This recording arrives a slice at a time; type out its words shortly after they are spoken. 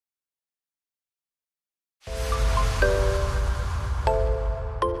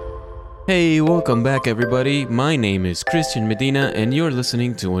Hey, welcome back everybody. My name is Christian Medina and you're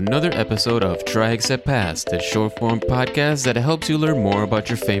listening to another episode of Try Except Pass, the short form podcast that helps you learn more about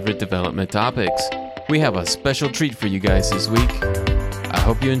your favorite development topics. We have a special treat for you guys this week. I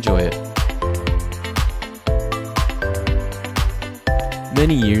hope you enjoy it.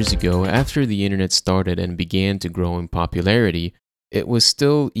 Many years ago, after the internet started and began to grow in popularity, it was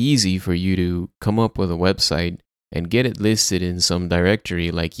still easy for you to come up with a website and get it listed in some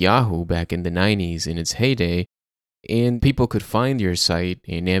directory like Yahoo back in the 90s in its heyday, and people could find your site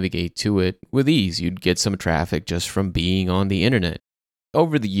and navigate to it with ease. You'd get some traffic just from being on the internet.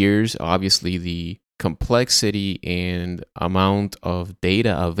 Over the years, obviously the complexity and amount of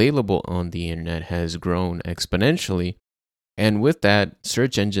data available on the internet has grown exponentially, and with that,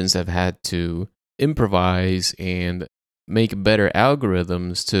 search engines have had to improvise and make better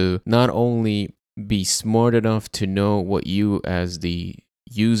algorithms to not only be smart enough to know what you as the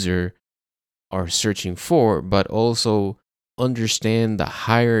user are searching for, but also understand the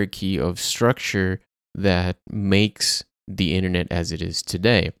hierarchy of structure that makes the internet as it is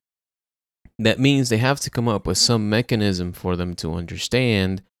today. That means they have to come up with some mechanism for them to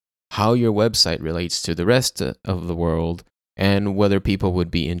understand how your website relates to the rest of the world and whether people would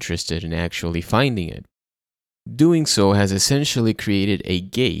be interested in actually finding it. Doing so has essentially created a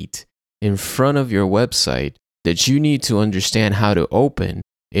gate in front of your website that you need to understand how to open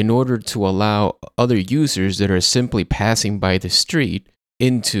in order to allow other users that are simply passing by the street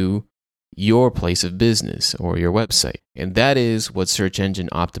into your place of business or your website. And that is what search engine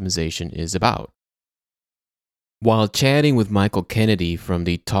optimization is about. While chatting with Michael Kennedy from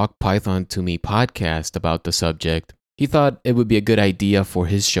the Talk Python to Me podcast about the subject, he thought it would be a good idea for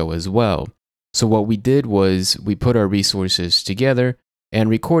his show as well. So what we did was we put our resources together and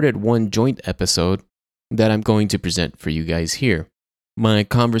recorded one joint episode that I'm going to present for you guys here. My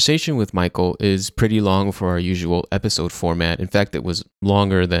conversation with Michael is pretty long for our usual episode format. In fact, it was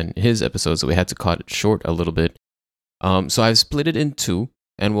longer than his episode, so we had to cut it short a little bit. So I've split it in two,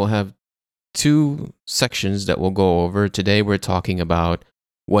 and we'll have two sections that we'll go over. Today we're talking about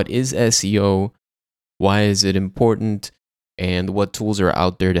what is SEO, why is it important, and what tools are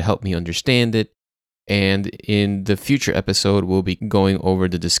out there to help me understand it. And in the future episode, we'll be going over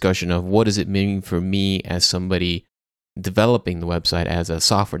the discussion of what does it mean for me as somebody developing the website, as a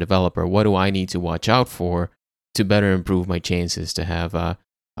software developer. What do I need to watch out for to better improve my chances to have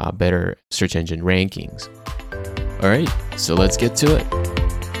better search engine rankings? All right, so let's get to it.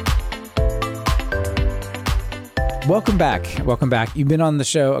 Welcome back. You've been on the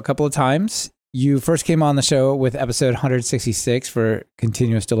show a couple of times. You first came on the show with episode 166 for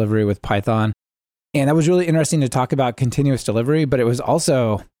continuous delivery with Python. And that was really interesting to talk about continuous delivery, but it was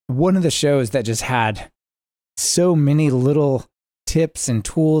also one of the shows that just had so many little tips and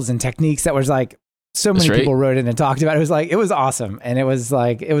tools and techniques that was like, so many people wrote in and talked about it. It was awesome. And it was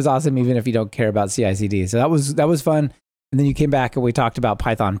awesome even if you don't care about CI/CD. So that was fun. And then you came back and we talked about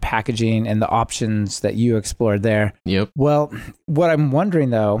Python packaging and the options that you explored there. Yep. Well, what I'm wondering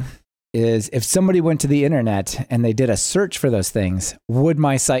though, is if somebody went to the internet and they did a search for those things, would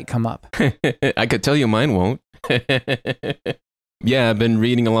my site come up? I could tell you mine won't. Yeah, I've been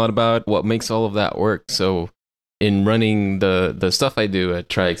reading a lot about what makes all of that work. So in running the stuff I do at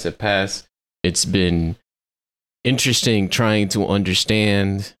Try Except Pass, it's been interesting trying to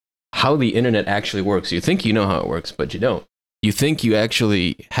understand how the internet actually works. You think you know how it works, but you don't. You think you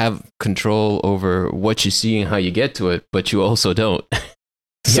actually have control over what you see and how you get to it, but you also don't.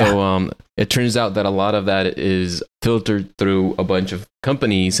 So it turns out that a lot of that is filtered through a bunch of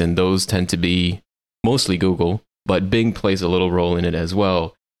companies, and those tend to be mostly Google, but Bing plays a little role in it as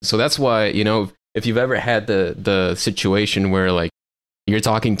well. So that's why, if you've ever had the situation where like you're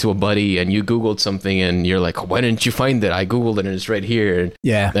talking to a buddy and you Googled something and you're like, why didn't you find it? I Googled it and it's right here.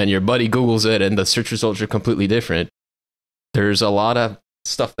 Yeah. Then your buddy Googles it and the search results are completely different. There's a lot of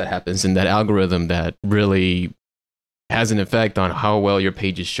stuff that happens in that algorithm that really has an effect on how well your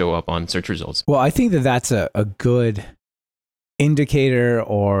pages show up on search results. Well, I think that that's a good indicator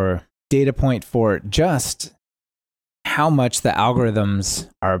or data point for just how much the algorithms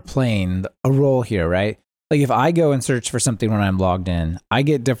are playing a role here, right? Like if I go and search for something when I'm logged in, I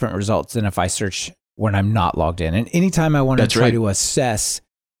get different results than if I search when I'm not logged in. And anytime I want to try to assess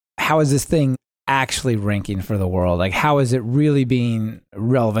how is this thing actually ranking for the world, like how is it really being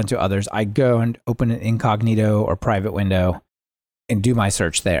relevant to others, I go and open an incognito or private window and do my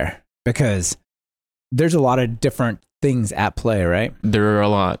search there, because there's a lot of different things at play, right? There are a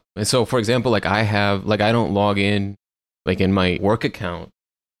lot. So for example, I don't log in, in my work account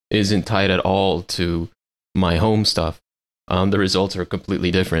isn't tied at all to my home stuff. The results are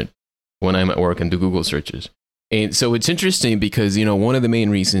completely different. when I'm at work and do Google searches. And so it's interesting because, one of the main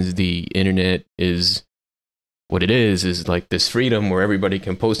reasons the internet is what it is like this freedom where everybody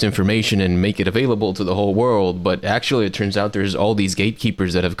can post information and make it available to the whole world. But actually, it turns out there's all these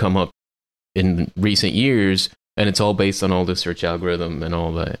gatekeepers that have come up in recent years, and it's all based on all the search algorithm and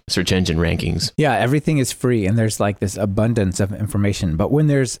all the search engine rankings. Yeah, everything is free and there's like this abundance of information. But when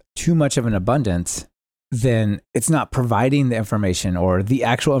there's too much of an abundance, then it's not providing the information or the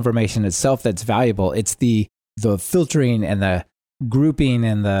actual information itself that's valuable. It's the filtering and the grouping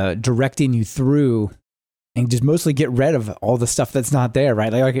and the directing you through, and just mostly get rid of all the stuff that's not there,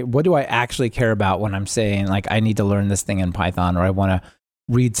 right? Like, okay, what do I actually care about when I'm saying like, I need to learn this thing in Python, or I want to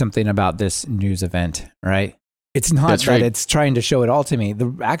read something about this news event, right? It's not That's that right. It's trying to show it all to me.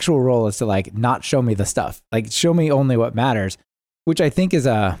 The actual role is to like not show me the stuff, like show me only what matters, which I think is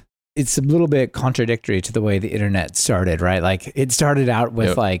it's a little bit contradictory to the way the internet started, right? Like it started out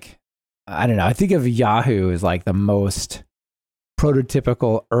with like, I don't know, I think of Yahoo as like the most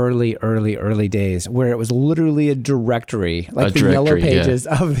prototypical early days where it was literally a directory, like the yellow pages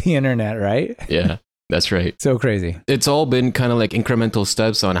of the internet, right? Yeah, that's right. So crazy. It's all been kind of like incremental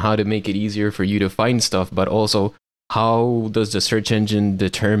steps on how to make it easier for you to find stuff, but also how does the search engine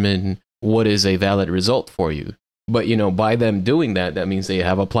determine what is a valid result for you? But, by them doing that, that means they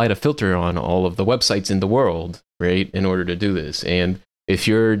have applied a filter on all of the websites in the world, right, in order to do this. And if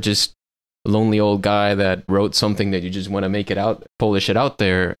you're just a lonely old guy that wrote something that you just want to make it out, polish it out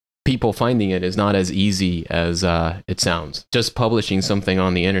there, people finding it is not as easy as it sounds. Just publishing something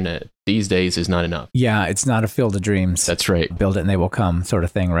on the internet these days is not enough. Yeah, it's not a field of dreams. That's right. Build it and they will come sort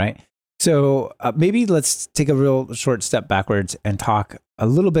of thing, right? So maybe let's take a real short step backwards and talk a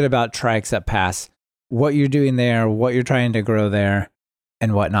little bit about TryAcceptPass, what you're doing there, what you're trying to grow there,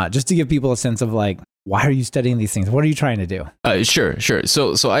 and whatnot, just to give people a sense of like, why are you studying these things? What are you trying to do? Sure.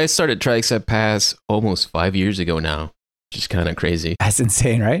 So I started TryAcceptPass almost 5 years ago now, which is kind of crazy. That's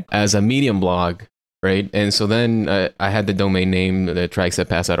insane, right? As a Medium blog, right? And so then I had the domain name, the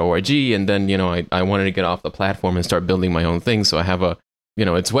TryAcceptPass.org, and then, I wanted to get off the platform and start building my own thing. So I have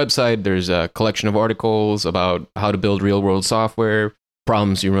its website. There's a collection of articles about how to build real world software,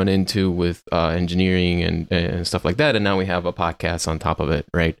 problems you run into with engineering and stuff like that. And now we have a podcast on top of it,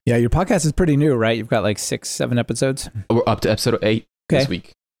 right? Yeah, your podcast is pretty new, right? You've got like 6-7 episodes. We're up to episode 8 this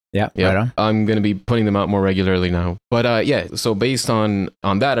week. Yeah, right on. I'm going to be putting them out more regularly now. But so based on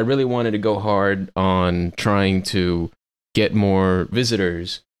that, I really wanted to go hard on trying to get more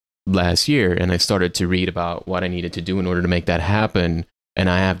visitors last year. And I started to read about what I needed to do in order to make that happen. And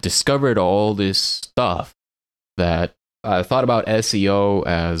I have discovered all this stuff that I thought about SEO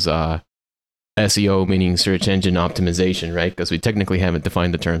as SEO, meaning search engine optimization, right? Because we technically haven't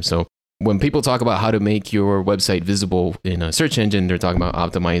defined the term. So when people talk about how to make your website visible in a search engine, they're talking about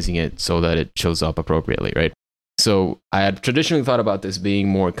optimizing it so that it shows up appropriately, right? So I had traditionally thought about this being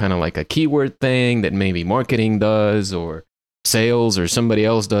more kind of like a keyword thing that maybe marketing does or sales or somebody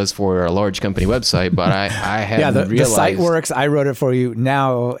else does for a large company website, but I hadn't realized. The site works. I wrote it for you.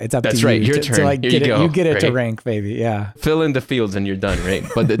 Now it's up to you. That's right. Your turn. To like get it, go, you get it right? to rank, baby. Yeah. Fill in the fields and you're done, right?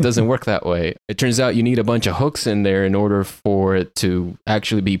 But it doesn't work that way. It turns out you need a bunch of hooks in there in order for it to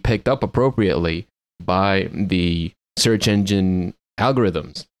actually be picked up appropriately by the search engine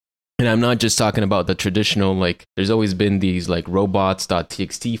algorithms. And I'm not just talking about the traditional, like, there's always been these like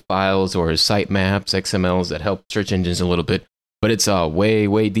robots.txt files or sitemaps, XMLs that help search engines a little bit. But it's way,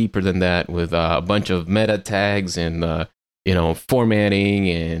 way deeper than that with a bunch of meta tags and, formatting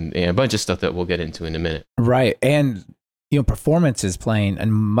and a bunch of stuff that we'll get into in a minute. Right. And, performance is playing a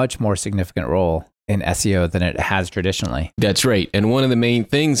much more significant role in SEO than it has traditionally. That's right. And one of the main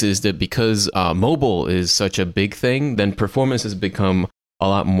things is that because mobile is such a big thing, then performance has become a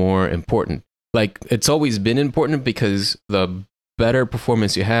lot more important. Like, it's always been important because the better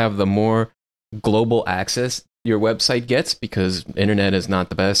performance you have, the more global access your website gets, because internet is not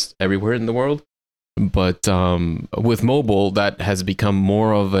the best everywhere in the world. But with mobile, that has become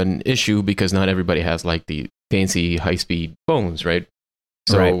more of an issue because not everybody has like the fancy high-speed phones, right?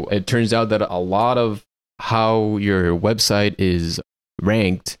 So It turns out that a lot of how your website is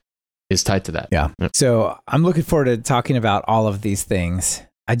ranked is tied to that. Yeah. So I'm looking forward to talking about all of these things.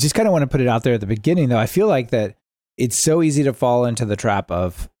 I just kind of want to put it out there at the beginning, though. I feel like that it's so easy to fall into the trap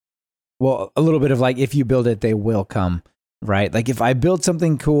of, well, a little bit of like, if you build it, they will come, right? Like if I build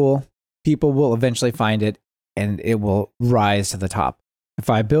something cool, people will eventually find it and it will rise to the top.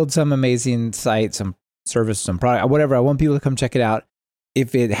 If I build some amazing site, some service, some product, whatever, I want people to come check it out.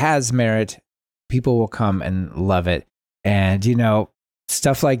 If it has merit, people will come and love it. And,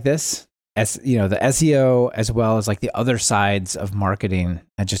 stuff like this, the SEO as well as like the other sides of marketing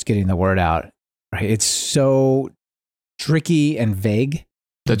and just getting the word out. Right? It's so tricky and vague.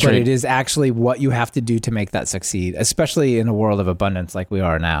 That's but right. It is actually what you have to do to make that succeed, especially in a world of abundance like we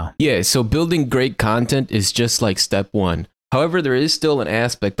are now. Yeah, so building great content is just like step one. However, there is still an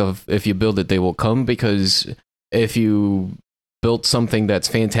aspect of if you build it, they will come, because if you built something that's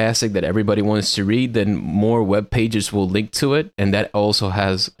fantastic that everybody wants to read, then more web pages will link to it. And that also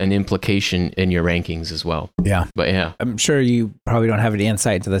has an implication in your rankings as well. Yeah. But yeah. I'm sure you probably don't have any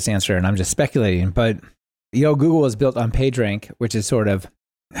insight into this answer, and I'm just speculating, but Google is built on PageRank, which is sort of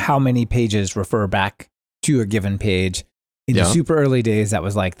how many pages refer back to a given page. In the super early days, that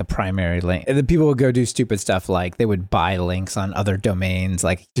was like the primary link. And then people would go do stupid stuff like they would buy links on other domains,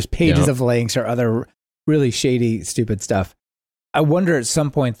 like just pages of links or other really shady, stupid stuff. I wonder at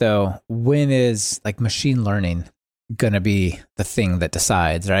some point, though, when is like machine learning going to be the thing that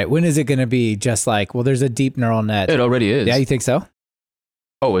decides, right? When is it going to be just like, well, there's a deep neural net? It already is. Yeah, you think so?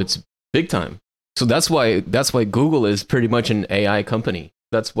 Oh, it's big time. So that's why Google is pretty much an AI company.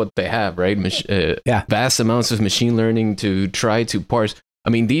 That's what they have, right? Vast amounts of machine learning to try to parse. I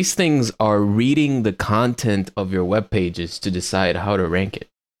mean, these things are reading the content of your web pages to decide how to rank it.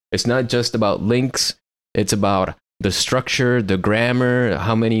 It's not just about links. It's about the structure, the grammar,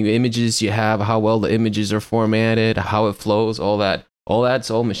 how many images you have, how well the images are formatted, how it flows, all that. All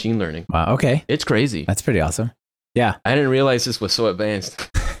that's all machine learning. Wow, okay. It's crazy. That's pretty awesome. Yeah. I didn't realize this was so advanced.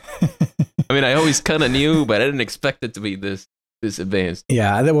 I mean, I always kind of knew, but I didn't expect it to be this advanced.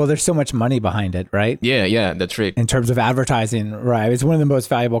 Yeah, well, there's so much money behind it, right? Yeah, that's right. In terms of advertising, right? It's one of the most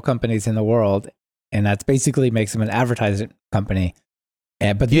valuable companies in the world, and that's basically makes them an advertising company.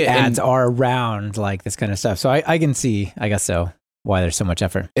 But the ads are around like this kind of stuff. So I can see, I guess so, why there's so much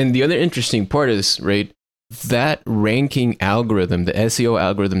effort. And the other interesting part is, right, that ranking algorithm, the SEO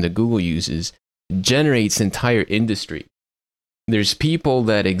algorithm that Google uses, generates entire industry. There's people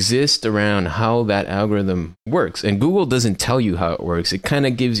that exist around how that algorithm works. And Google doesn't tell you how it works. It kind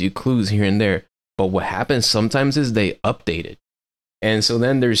of gives you clues here and there. But what happens sometimes is they update it. And so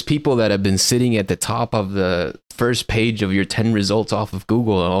then there's people that have been sitting at the top of the first page of your 10 results off of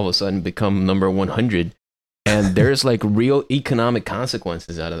Google and all of a sudden become number 100. And there's like real economic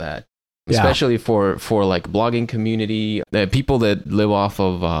consequences out of that, especially for like blogging community, people that live off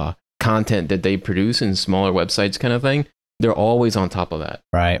of content that they produce in smaller websites kind of thing. They're always on top of that.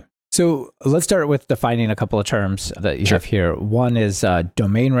 Right. So let's start with defining a couple of terms that you have here. One is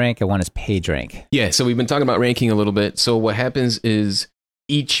domain rank and one is page rank. Yeah. So we've been talking about ranking a little bit. So what happens is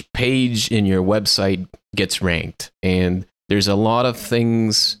each page in your website gets ranked, and there's a lot of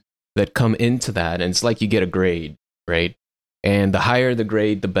things that come into that. And it's like you get a grade, right? And the higher the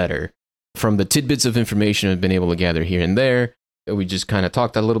grade, the better. From the tidbits of information I've been able to gather here and there, we just kind of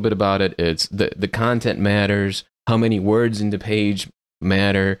talked a little bit about it. It's the content matters. How many words in the page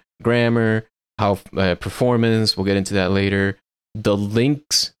matter, grammar, how performance, we'll get into that later. The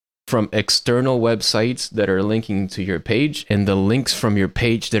links from external websites that are linking to your page, and the links from your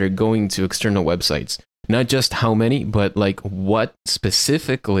page that are going to external websites. Not just how many, but like what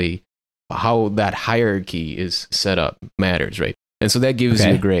specifically, how that hierarchy is set up matters, right? And so that gives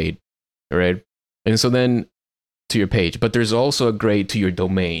you a grade, right? And so then to your page, but there's also a grade to your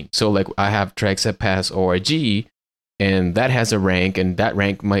domain. So like I have TrackSetPass.org, and that has a rank, and that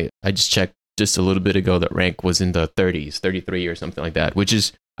rank I just checked just a little bit ago, that rank was in the 30s, 33 or something like that, which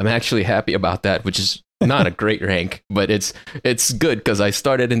is, I'm actually happy about that, which is not a great rank, but it's good because I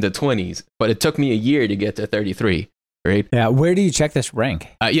started in the 20s, but it took me a year to get to 33, right? Yeah, where do you check this rank?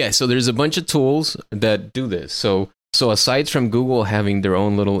 So there's a bunch of tools that do this. So aside from Google having their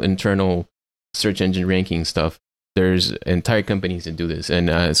own little internal search engine ranking stuff, there's entire companies that do this.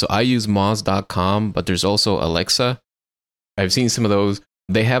 And so I use Moz.com, but there's also Alexa. I've seen some of those.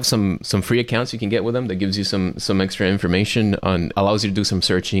 They have some free accounts you can get with them that gives you some extra information allows you to do some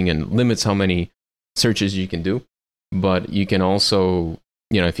searching and limits how many searches you can do. But you can also,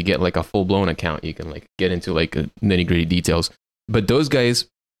 if you get like a full-blown account, you can like get into like nitty-gritty details. But those guys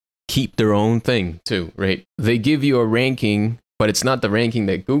keep their own thing too, right? They give you a ranking, but it's not the ranking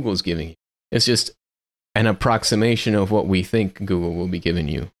that Google's giving you. It's just an approximation of what we think Google will be giving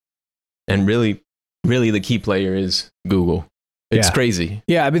you. And really the key player is Google. It's crazy.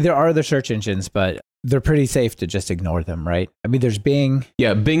 Yeah, I mean, there are other search engines, but they're pretty safe to just ignore them, right? I mean, there's Bing.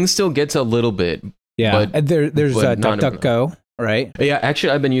 Yeah, Bing still gets a little bit. Yeah, but, and there's DuckDuckGo, right? Yeah,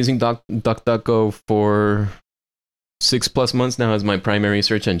 actually, I've been using DuckDuckGo for 6+ months now as my primary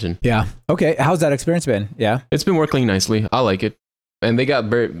search engine. Yeah. Okay. How's that experience been? Yeah. It's been working nicely. I like it. and they got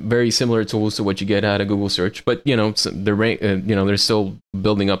very, very similar tools to what you get out of Google search, but they're still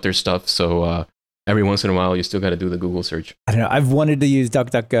building up their stuff. So every once in a while, you still got to do the Google search. I don't know. I've wanted to use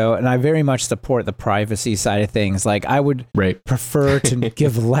DuckDuckGo, and I very much support the privacy side of things. Like, I would prefer to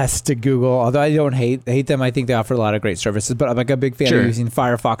give less to Google, although I don't hate them. I think they offer a lot of great services, but I'm like a big fan of using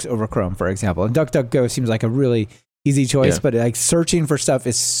Firefox over Chrome, for example. And DuckDuckGo seems like a really easy choice, but like searching for stuff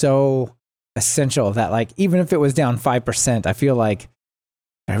is so essential that, like, even if it was down 5%, I feel like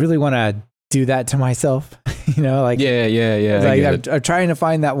I really want to do that to myself. Like, Like I'm trying to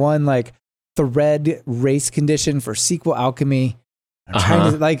find that one, like, thread race condition for SQL Alchemy. I'm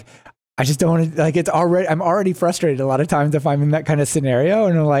trying to, like, I just don't want to, like, I'm already frustrated a lot of times if I'm in that kind of scenario,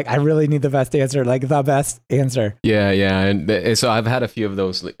 and I'm like, I really need the best answer, like the best answer. Yeah. And so I've had a few of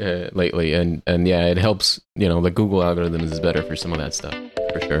those lately, and yeah, it helps, the Google algorithm is better for some of that stuff,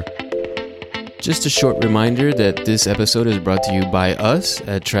 for sure. Just a short reminder that this episode is brought to you by us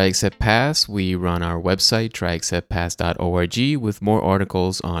at TryAcceptPass. We run our website, tryacceptpass.org, with more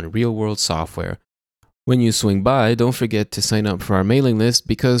articles on real-world software. When you swing by, don't forget to sign up for our mailing list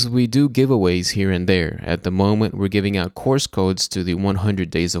because we do giveaways here and there. At the moment, we're giving out course codes to the 100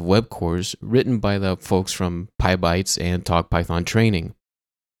 Days of Web course written by the folks from PyBites and TalkPython Training.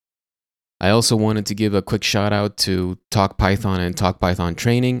 I also wanted to give a quick shout out to TalkPython and TalkPython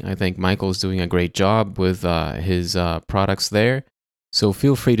Training. I think Michael's doing a great job with his products there. So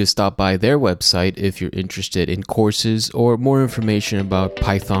feel free to stop by their website if you're interested in courses or more information about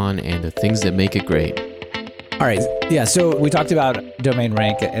Python and the things that make it great. All right. Yeah. So we talked about domain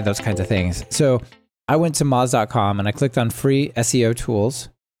rank and those kinds of things. So I went to Moz.com and I clicked on free SEO tools.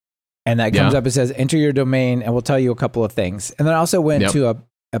 And that comes up, it says, enter your domain, and we'll tell you a couple of things. And then I also went to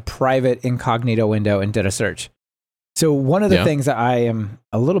a private incognito window and did a search. So one of the things that I am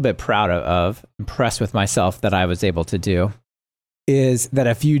a little bit proud of, impressed with myself that I was able to do, is that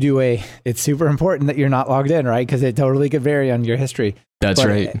if you do it's super important that you're not logged in, right? Because it totally could vary on your history. That's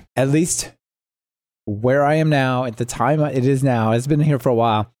right. At least where I am now, at the time it is now, it's been here for a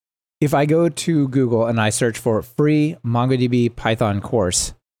while. If I go to Google and I search for free MongoDB Python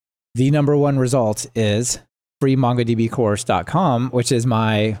course, the number one result is freemongodbcourse.com, which is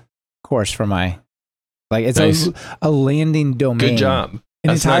my course for my, like, it's a landing domain. Good job.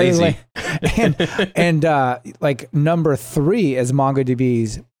 That's not easy. and like number 3 is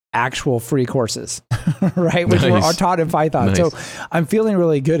MongoDB's actual free courses, right? Which are taught in Python. Nice. So I'm feeling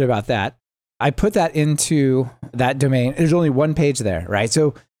really good about that. I put that into that domain. There's only one page there, right?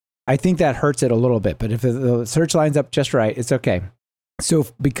 So I think that hurts it a little bit, but if the search lines up just right, it's okay. So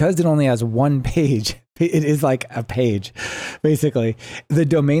because it only has one page, it is like a page, basically. The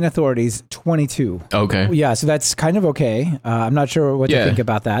domain authority is 22. Okay. Yeah, so that's kind of okay. I'm not sure what to think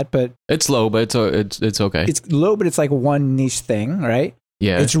about that, but it's low, but it's okay. It's low, but it's like one niche thing, right?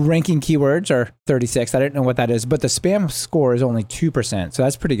 Yeah. Its ranking keywords are 36. I don't know what that is, but the spam score is only 2%, so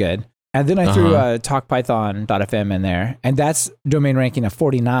that's pretty good. And then I threw TalkPython.fm in there, and that's domain ranking of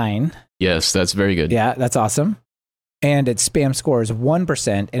 49. Yes, that's very good. Yeah, that's awesome. And its spam score is 1%,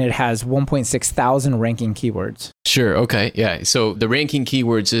 and it has 1.6 thousand ranking keywords. Sure. Okay. Yeah. So the ranking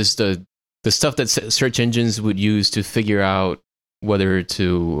keywords is the stuff that search engines would use to figure out whether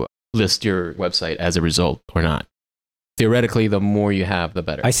to list your website as a result or not. Theoretically, the more you have, the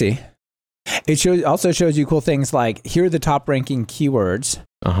better. I see. It also shows you cool things like, here are the top ranking keywords.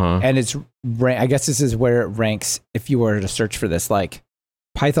 And it's, I guess this is where it ranks if you were to search for this, like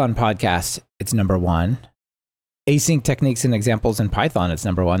Python podcast, it's number 1. Async techniques and examples in Python, it's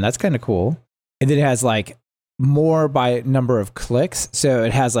number 1. That's kind of cool. And then it has like more by number of clicks. So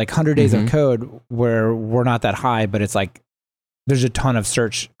it has like 100 days of code where we're not that high, but it's like there's a ton of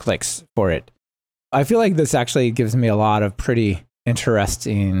search clicks for it. I feel like this actually gives me a lot of pretty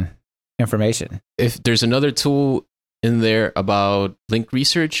interesting information. If there's another tool in there about link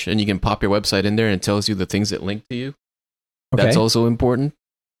research, and you can pop your website in there and it tells you the things that link to you, that's also important.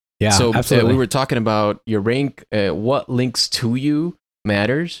 Yeah, so absolutely. We were talking about your rank, what links to you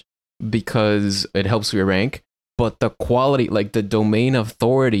matters because it helps your rank, but the quality, like the domain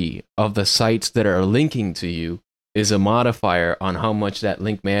authority of the sites that are linking to you is a modifier on how much that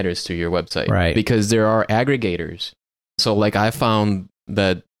link matters to your website. Right. Because there are aggregators. So like I found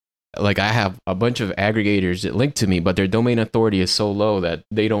that like I have a bunch of aggregators that link to me, but their domain authority is so low that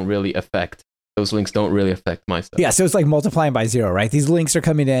they don't really affect, those links don't really affect my stuff. Yeah, so it's like multiplying by 0, right? These links are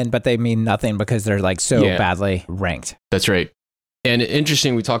coming in, but they mean nothing because they're like so badly ranked. That's right. And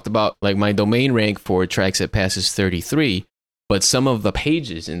interesting, we talked about like my domain rank for TryAcceptPass is 33, but some of the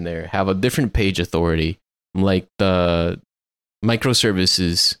pages in there have a different page authority. Like the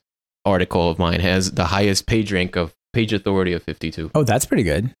microservices article of mine has the highest page rank of page authority of 52. Oh, that's pretty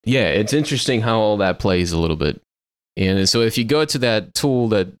good. Yeah, it's interesting how all that plays a little bit. And so if you go to that tool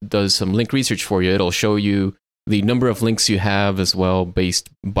that does some link research for you, it'll show you the number of links you have as well based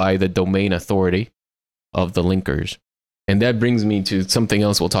by the domain authority of the linkers. And that brings me to something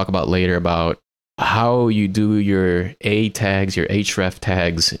else we'll talk about later about how you do your A tags, your href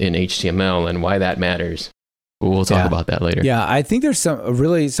tags in HTML and why that matters. We'll talk about that later. Yeah, I think there's some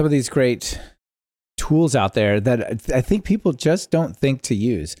of these great tools out there that I think people just don't think to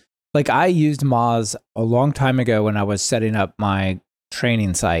use. Like I used Moz a long time ago when I was setting up my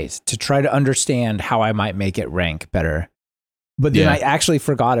training site to try to understand how I might make it rank better. But then I actually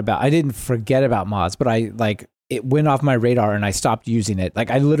I didn't forget about Moz, but it went off my radar and I stopped using it.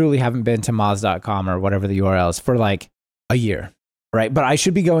 Like I literally haven't been to moz.com or whatever the URL is for like a year, right? But I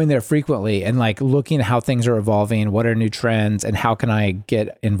should be going there frequently and like looking at how things are evolving, what are new trends, and how can I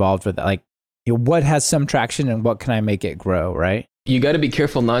get involved with it? Like, what has some traction and what can I make it grow, right? You got to be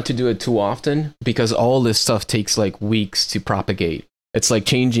careful not to do it too often because all this stuff takes like weeks to propagate. It's like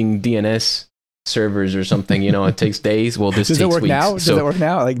changing DNS servers or something, it takes days. Well, this takes weeks. Does it work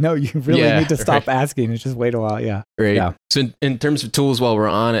now? Like, no, you really need to stop asking and just wait a while. Yeah. Right. Yeah. So in terms of tools, while we're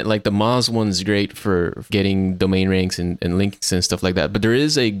on it, like the Moz one's great for getting domain ranks and links and stuff like that. But there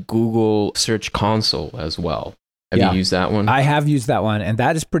is a Google Search Console as well. Have you used that one? I have used that one, and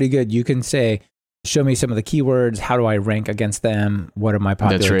that is pretty good. You can say, show me some of the keywords. How do I rank against them? What are my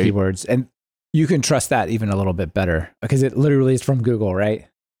popular keywords? And you can trust that even a little bit better because it literally is from Google, right?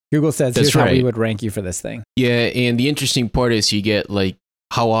 Google says, here's how we would rank you for this thing. Yeah, and the interesting part is you get like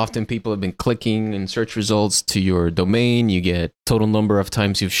how often people have been clicking in search results to your domain. You get total number of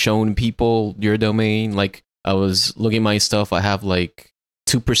times you've shown people your domain. Like I was looking at my stuff, I have like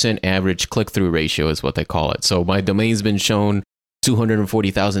 2% average click-through ratio is what they call it. So my domain's been shown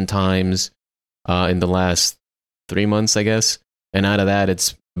 240,000 times in the last 3 months, I guess. And out of that,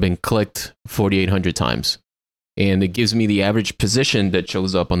 it's been clicked 4,800 times. And it gives me the average position that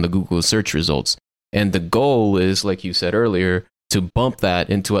shows up on the Google search results. And the goal is, like you said earlier, to bump that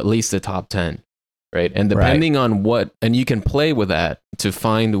into at least the top 10, right? And depending on and you can play with that to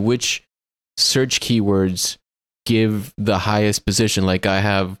find which search keywords give the highest position. Like I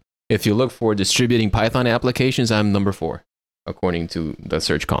have, if you look for distributing Python applications, I'm number 4, according to the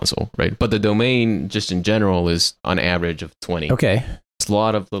Search Console, right? But the domain, just in general, is on average of 20. Okay. It's a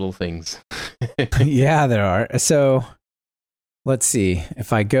lot of little things. Yeah, there are. So let's see.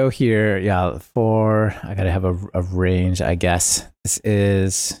 If I go here, I got to have a range, I guess. This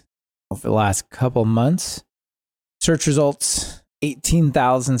is over the last couple months. Search results,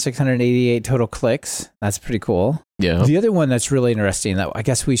 18,688 total clicks. That's pretty cool. Yeah. The other one that's really interesting that I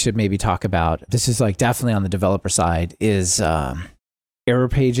guess we should maybe talk about, this is like definitely on the developer side, is error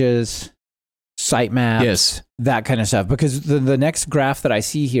pages, sitemaps, that kind of stuff. Because the next graph that I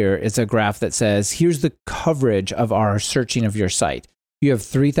see here is a graph that says, here's the coverage of our searching of your site. You have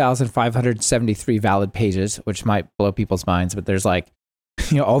 3,573 valid pages, which might blow people's minds, but there's like,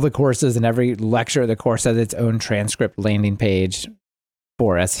 all the courses and every lecture of the course has its own transcript landing page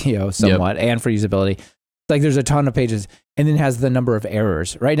for SEO somewhat and for usability. Like there's a ton of pages and then has the number of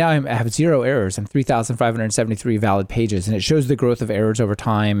errors. Right now I have 0 errors and 3,573 valid pages, and it shows the growth of errors over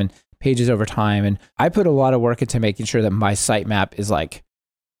time and pages over time. And I put a lot of work into making sure that my sitemap is like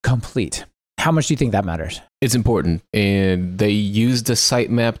complete. How much do you think that matters? It's important. And they use the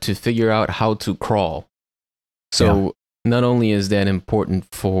sitemap to figure out how to crawl. So not only is that important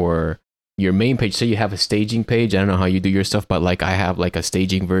for your main page, so you have a staging page. I don't know how you do your stuff, but like I have like a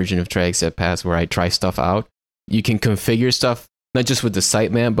staging version of Try Except Pass where I try stuff out. You can configure stuff, not just with the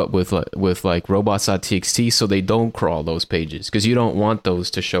sitemap, but with like robots.txt, so they don't crawl those pages because you don't want those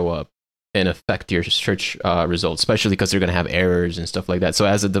to show up and affect your search results, especially because they're going to have errors and stuff like that. So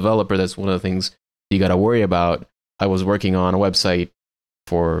as a developer, that's one of the things you got to worry about. I was working on a website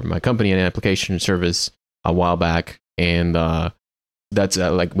for my company, an application service a while back, and that's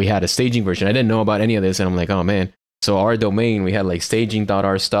like we had a staging version. I didn't know about any of this, and I'm like, oh man. So our domain, we had like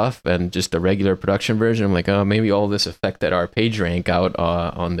staging.r stuff and just the regular production version. I'm like, oh, maybe all this affected our page rank out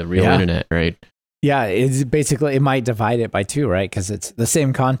on the real internet, right? Yeah, it's basically, it might divide it by 2, right? Because it's the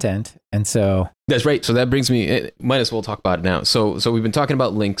same content. And so... That's right. So that brings me, might as well talk about it now. So we've been talking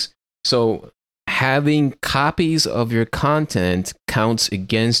about links. So having copies of your content counts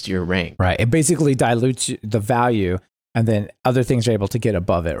against your rank. Right. It basically dilutes the value, and then other things are able to get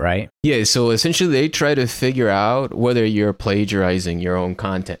above it, right? Yeah, so essentially they try to figure out whether you're plagiarizing your own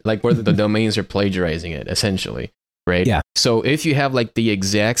content, like whether the domains are plagiarizing it, essentially, right? Yeah. So if you have like the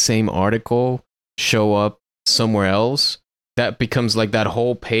exact same article show up somewhere else, that becomes like that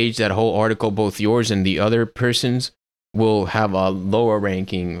whole page, that whole article, both yours and the other person's, will have a lower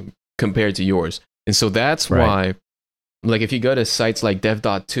ranking compared to yours. And so that's why, like if you go to sites like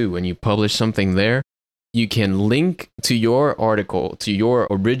dev.to and you publish something there, you can link to your article, to your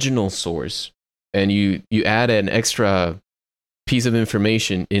original source, and you add an extra piece of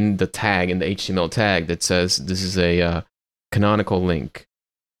information in the tag, in the HTML tag that says this is a canonical link.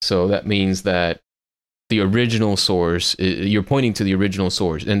 So that means that the original source, you're pointing to the original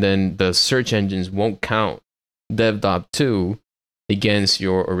source, and then the search engines won't count dev.to against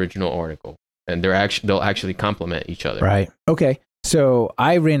your original article, and they'll actually complement each other. Right. Okay. So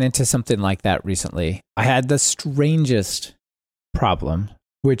I ran into something like that recently. I had the strangest problem,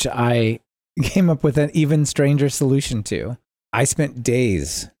 which I came up with an even stranger solution to. I spent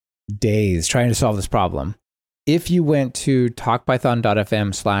days trying to solve this problem. If you went to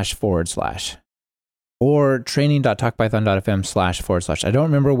talkpython.fm// or training.talkpython.fm// I don't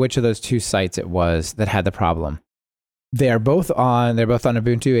remember which of those two sites it was that had the problem. They're both on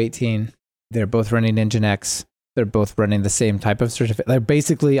Ubuntu 18. They're both running Nginx. They're both running the same type of certificate. They're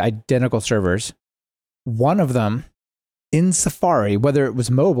basically identical servers. One of them in Safari, whether it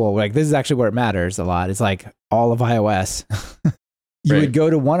was mobile, like this is actually where it matters a lot. It's like all of iOS. You would go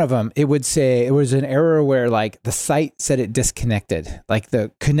to one of them. It would say it was an error where like the site said it disconnected. Like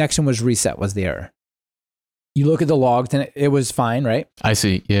the connection was reset was the error. You look at the logs and it was fine, right? I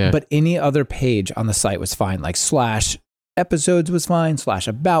see. Yeah. But any other page on the site was fine. Like /episodes was fine,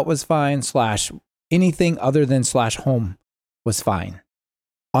 /about was fine, anything other than /home was fine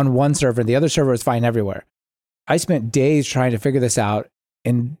on one server. The other server was fine everywhere. I spent days trying to figure this out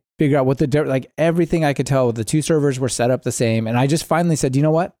and figure out what like everything I could tell. The two servers were set up the same. And I just finally said, you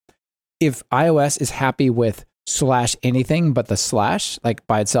know what? If iOS is happy with /anything but the / like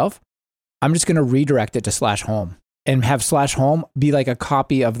by itself, I'm just going to redirect it to /home and have /home be like a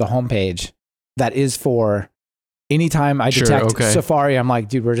copy of the homepage that is for anytime I detect Safari. I'm like,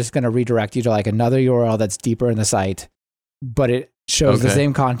 dude, we're just going to redirect you to like another URL that's deeper in the site, but it shows the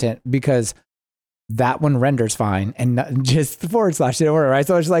same content because that one renders fine and not just the / didn't work, right?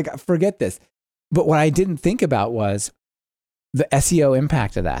 So I was like, forget this. But what I didn't think about was the SEO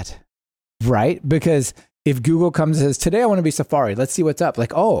impact of that, right? Because if Google comes and says, today I want to be Safari, let's see what's up.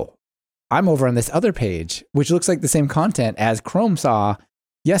 Like, oh, I'm over on this other page, which looks like the same content as Chrome saw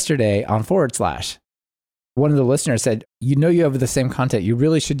yesterday on /. One of the listeners said, you know, you have the same content. You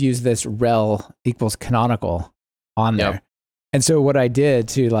really should use this rel = canonical on there. Yep. And so what I did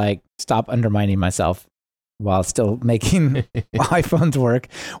to like stop undermining myself while still making iPhones work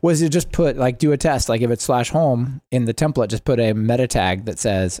was to just put like, do a test. Like if it's /home in the template, just put a meta tag that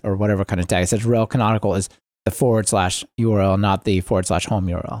says, or whatever kind of tag, it says rel canonical is the / URL, not the / home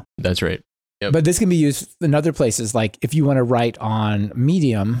URL. That's right. Yep. But this can be used in other places. Like if you want to write on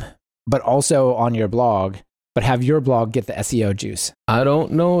Medium, but also on your blog, but have your blog get the SEO juice. I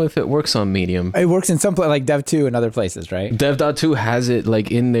don't know if it works on Medium. It works in some place like Dev.to and other places, right? Dev.to has it like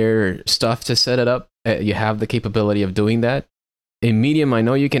in their stuff to set it up. You have the capability of doing that. In Medium, I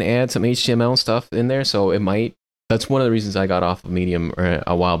know you can add some HTML stuff in there, so it might. That's one of the reasons I got off of Medium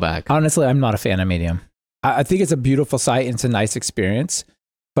a while back. Honestly, I'm not a fan of Medium. I think it's a beautiful site and it's a nice experience,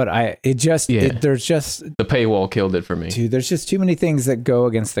 but there's just the paywall killed it for me. Dude, there's just too many things that go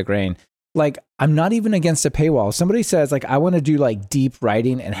against the grain. Like I'm not even against a paywall. If somebody says like I want to do like deep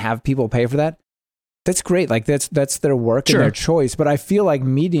writing and have people pay for that, that's great. Like that's their work and their choice. But I feel like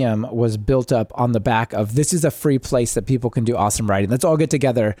Medium was built up on the back of this is a free place that people can do awesome writing. Let's all get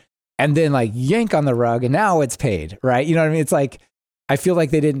together and then like yank on the rug and now it's paid, right? You know what I mean? It's like I feel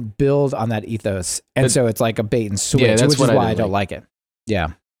like they didn't build on that ethos. And so it's like a bait and switch, which is why I don't like it. Yeah.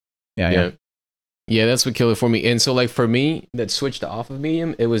 Yeah, that's what killed it for me. And so like for me that switched off of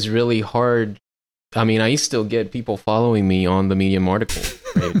Medium, it was really hard. I mean, I still get people following me on the Medium article,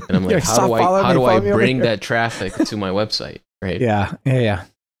 right? And I'm like, how do I bring that traffic to my website, right? Yeah,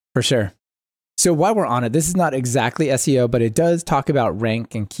 for sure. So while we're on it, this is not exactly SEO, but it does talk about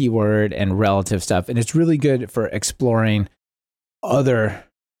rank and keyword and relative stuff. And it's really good for exploring other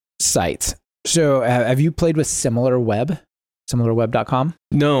sites. So have you played with SimilarWeb.com?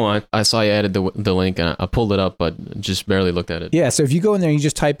 No, I saw you added the link and I pulled it up, but just barely looked at it. Yeah, so if you go in there, you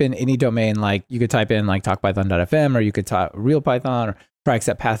just type in any domain, like you could type in like talkpython.fm or you could type realpython or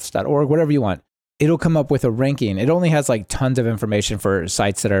tryacceptpaths.org, whatever you want. It'll come up with a ranking. It only has like tons of information for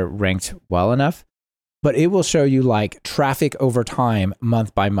sites that are ranked well enough, but it will show you like traffic over time,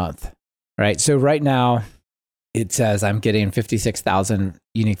 month by month, right? So right now it says I'm getting 56,000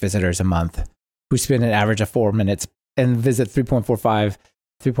 unique visitors a month who spend an average of 4 minutes and visit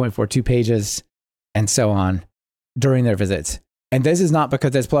 3.42 pages and so on during their visits. And this is not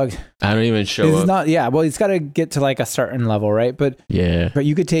because it's plugged. I don't even show This up. is not, yeah. Well, it's got to get to like a certain level, right? But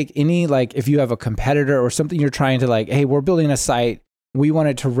you could take any, like if you have a competitor or something you're trying to like, hey, we're building a site. We want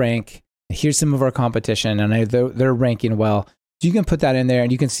it to rank. Here's some of our competition and they're ranking well. So you can put that in there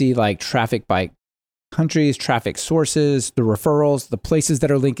and you can see like traffic by countries, traffic sources, the referrals, the places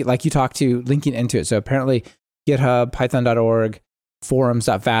that are linking, like you talked to, linking into it. So apparently GitHub, python.org,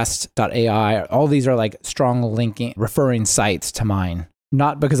 forums.fast.ai, all these are like strong linking, referring sites to mine.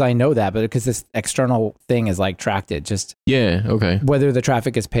 Not because I know that, but because this external thing is like tracked it, just whether the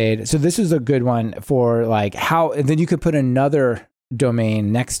traffic is paid. So this is a good one for like how, and then you could put another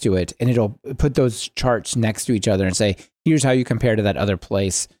domain next to it and it'll put those charts next to each other and say, here's how you compare to that other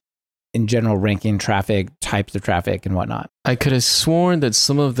place in general ranking, traffic, types of traffic and whatnot. I could have sworn that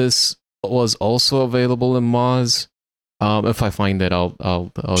some of this was also available in Moz. If I find it,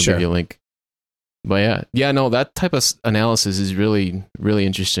 I'll Sure. give you a link. But yeah, no, that type of analysis is really, really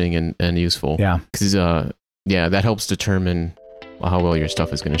interesting and useful. Yeah. Because that helps determine how well your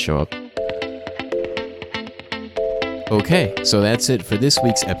stuff is going to show up. Okay, so that's it for this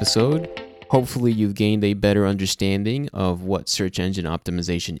week's episode. Hopefully you've gained a better understanding of what search engine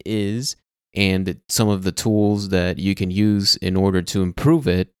optimization is and some of the tools that you can use in order to improve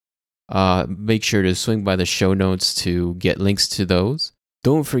it. Make sure to swing by the show notes to get links to those.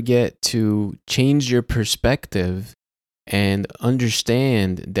 Don't forget to change your perspective and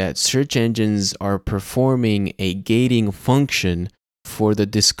understand that search engines are performing a gating function for the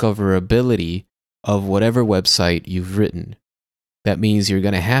discoverability of whatever website you've written. That means you're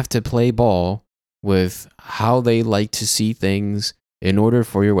going to have to play ball with how they like to see things in order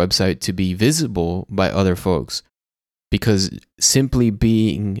for your website to be visible by other folks. Because simply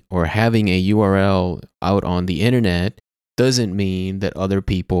being or having a URL out on the internet doesn't mean that other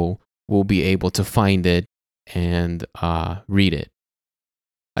people will be able to find it and read it.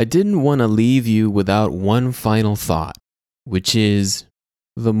 I didn't want to leave you without one final thought, which is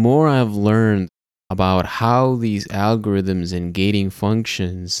the more I've learned about how these algorithms and gating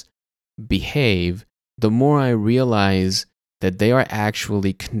functions behave, the more I realize that they are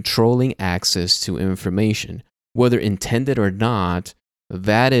actually controlling access to information. Whether intended or not,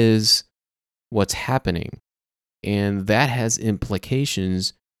 that is what's happening. And that has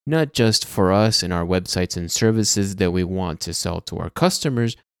implications not just for us and our websites and services that we want to sell to our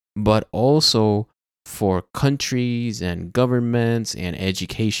customers, but also for countries and governments and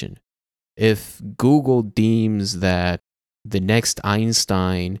education. If Google deems that the next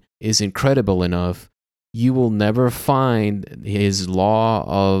Einstein is incredible enough, you will never find his law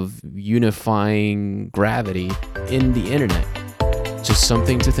of unifying gravity in the internet. Just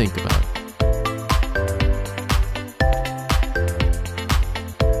something to think about.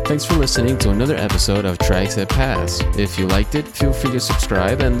 Thanks for listening to another episode of Tracks That Pass. If you liked it, feel free to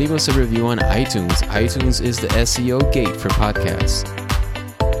subscribe and leave us a review on iTunes. iTunes is the SEO gate for podcasts.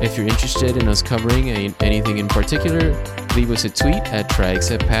 If you're interested in us covering anything in particular, leave us a tweet at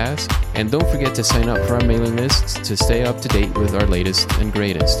TragsThatPass, and don't forget to sign up for our mailing lists to stay up to date with our latest and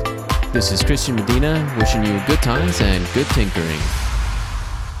greatest. This is Christian Medina, wishing you good times and good tinkering.